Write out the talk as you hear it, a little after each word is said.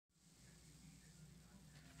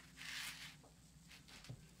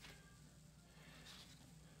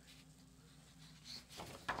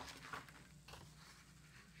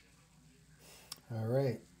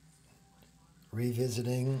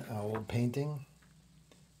revisiting an old painting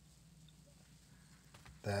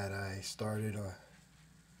that I started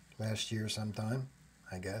last year sometime,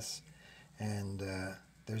 I guess. And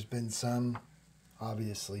there's been some,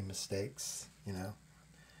 obviously, mistakes, you know,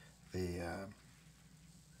 the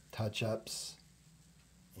touch-ups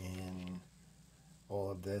in all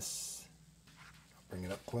of this. I'll bring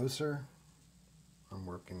it up closer. I'm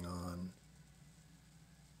working on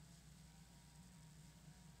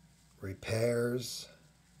repairs.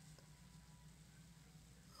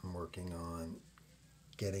 I'm working on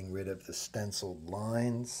getting rid of the stenciled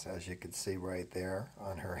lines, as you can see right there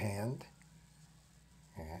on her hand.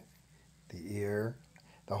 The ear,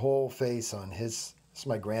 the whole face on his, this is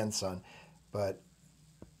my grandson, but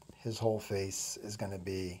his whole face is going to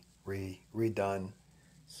be redone.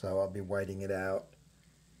 So I'll be whiting it out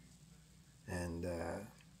and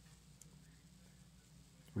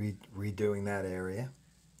redoing that area.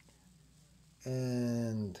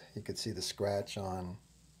 And you could see the scratch on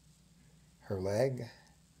her leg,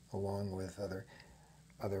 along with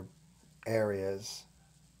other areas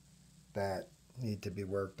that need to be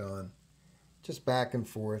worked on. Just back and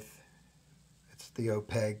forth. It's the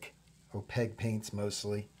opaque paints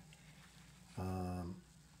mostly.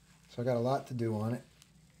 So I got a lot to do on it,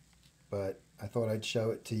 but I thought I'd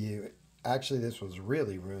show it to you. Actually, this was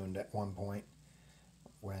really ruined at one point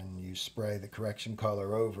when you spray the correction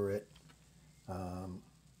color over it,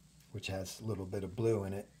 which has a little bit of blue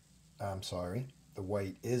in it. I'm sorry, the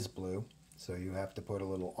white is blue, so you have to put a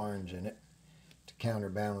little orange in it to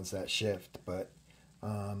counterbalance that shift. But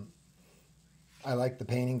I like the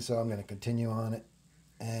painting, so I'm going to continue on it,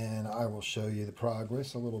 and I will show you the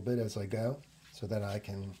progress a little bit as I go so that I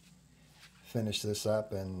can finish this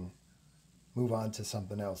up and move on to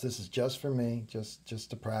something else. This is just for me, just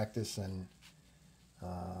to practice, and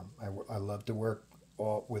I love to work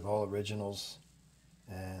with all originals,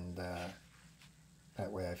 and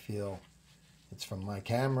that way I feel it's from my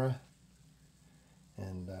camera,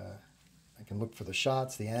 and I can look for the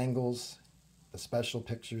shots, the angles, the special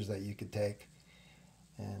pictures that you could take,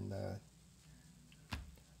 and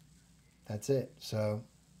that's it. So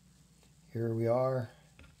here we are,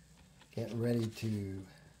 getting ready to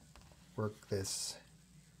work this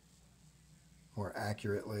more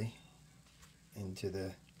accurately into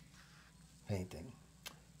the painting.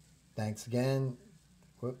 Thanks again.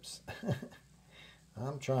 Whoops.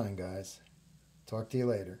 I'm trying, guys. Talk to you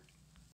later.